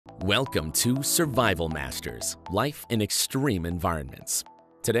Welcome to Survival Masters, Life in Extreme Environments.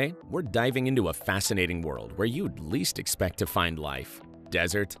 Today, we're diving into a fascinating world where you'd least expect to find life.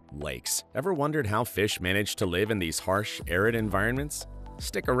 Desert lakes. Ever wondered how fish manage to live in these harsh, arid environments?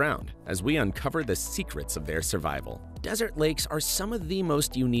 Stick around as we uncover the secrets of their survival. Desert lakes are some of the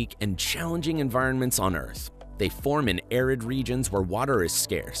most unique and challenging environments on Earth. They form in arid regions where water is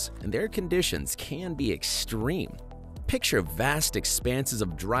scarce, and their conditions can be extreme. Picture vast expanses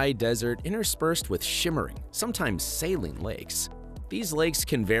of dry desert interspersed with shimmering, sometimes saline lakes. These lakes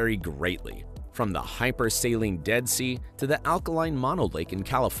can vary greatly, from the hypersaline Dead Sea to the alkaline monolake in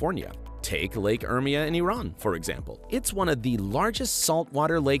California. Take Lake Urmia in Iran, for example. It's one of the largest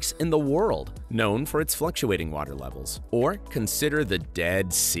saltwater lakes in the world, known for its fluctuating water levels. Or consider the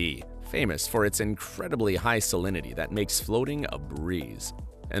Dead Sea, famous for its incredibly high salinity that makes floating a breeze.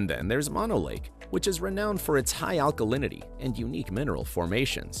 And then there's Mono Lake, which is renowned for its high alkalinity and unique mineral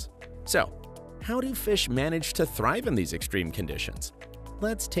formations. So, how do fish manage to thrive in these extreme conditions?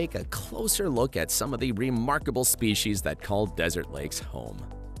 Let's take a closer look at some of the remarkable species that call desert lakes home.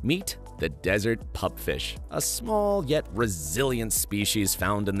 Meet the desert pupfish, a small yet resilient species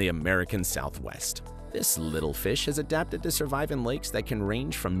found in the American Southwest. This little fish has adapted to survive in lakes that can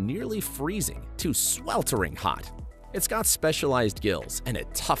range from nearly freezing to sweltering hot. It's got specialized gills and a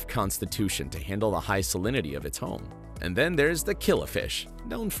tough constitution to handle the high salinity of its home. And then there's the killifish,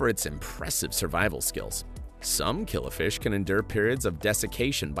 known for its impressive survival skills. Some killifish can endure periods of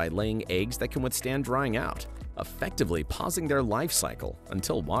desiccation by laying eggs that can withstand drying out, effectively pausing their life cycle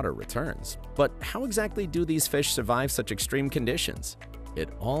until water returns. But how exactly do these fish survive such extreme conditions? It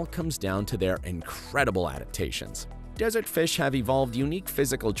all comes down to their incredible adaptations. Desert fish have evolved unique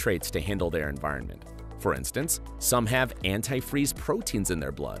physical traits to handle their environment. For instance, some have antifreeze proteins in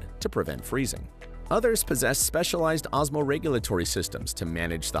their blood to prevent freezing. Others possess specialized osmoregulatory systems to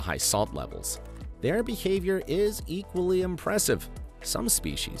manage the high salt levels. Their behavior is equally impressive. Some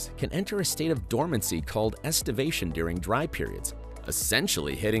species can enter a state of dormancy called estivation during dry periods,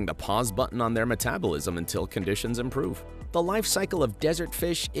 essentially hitting the pause button on their metabolism until conditions improve. The life cycle of desert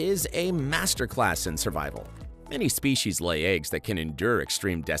fish is a masterclass in survival. Many species lay eggs that can endure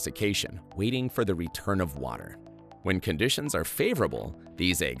extreme desiccation, waiting for the return of water. When conditions are favorable,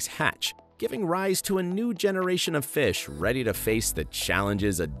 these eggs hatch, giving rise to a new generation of fish ready to face the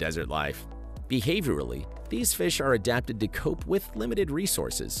challenges of desert life. Behaviorally, these fish are adapted to cope with limited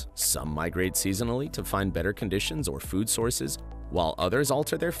resources. Some migrate seasonally to find better conditions or food sources, while others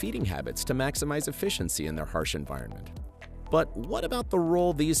alter their feeding habits to maximize efficiency in their harsh environment. But what about the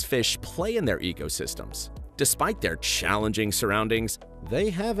role these fish play in their ecosystems? Despite their challenging surroundings, they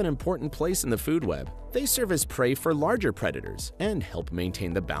have an important place in the food web. They serve as prey for larger predators and help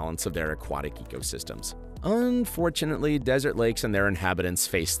maintain the balance of their aquatic ecosystems. Unfortunately, desert lakes and their inhabitants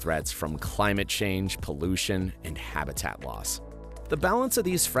face threats from climate change, pollution, and habitat loss. The balance of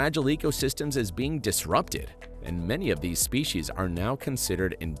these fragile ecosystems is being disrupted, and many of these species are now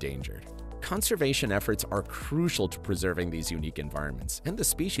considered endangered. Conservation efforts are crucial to preserving these unique environments and the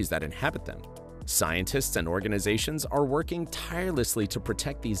species that inhabit them. Scientists and organizations are working tirelessly to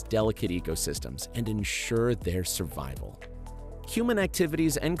protect these delicate ecosystems and ensure their survival. Human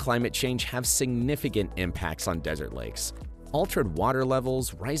activities and climate change have significant impacts on desert lakes. Altered water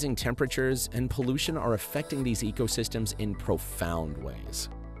levels, rising temperatures, and pollution are affecting these ecosystems in profound ways.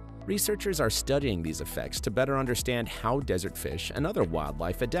 Researchers are studying these effects to better understand how desert fish and other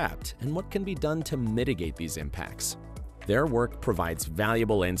wildlife adapt and what can be done to mitigate these impacts. Their work provides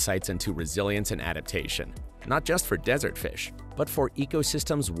valuable insights into resilience and adaptation, not just for desert fish, but for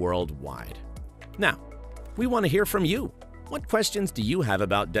ecosystems worldwide. Now, we want to hear from you. What questions do you have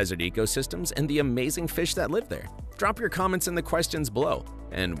about desert ecosystems and the amazing fish that live there? Drop your comments in the questions below,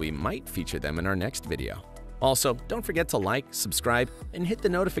 and we might feature them in our next video. Also, don't forget to like, subscribe, and hit the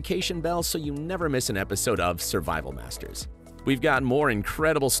notification bell so you never miss an episode of Survival Masters. We've got more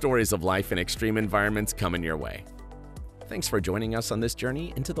incredible stories of life in extreme environments coming your way. Thanks for joining us on this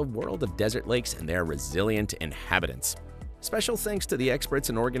journey into the world of desert lakes and their resilient inhabitants. Special thanks to the experts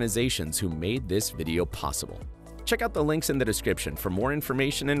and organizations who made this video possible. Check out the links in the description for more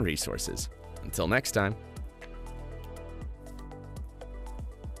information and resources. Until next time.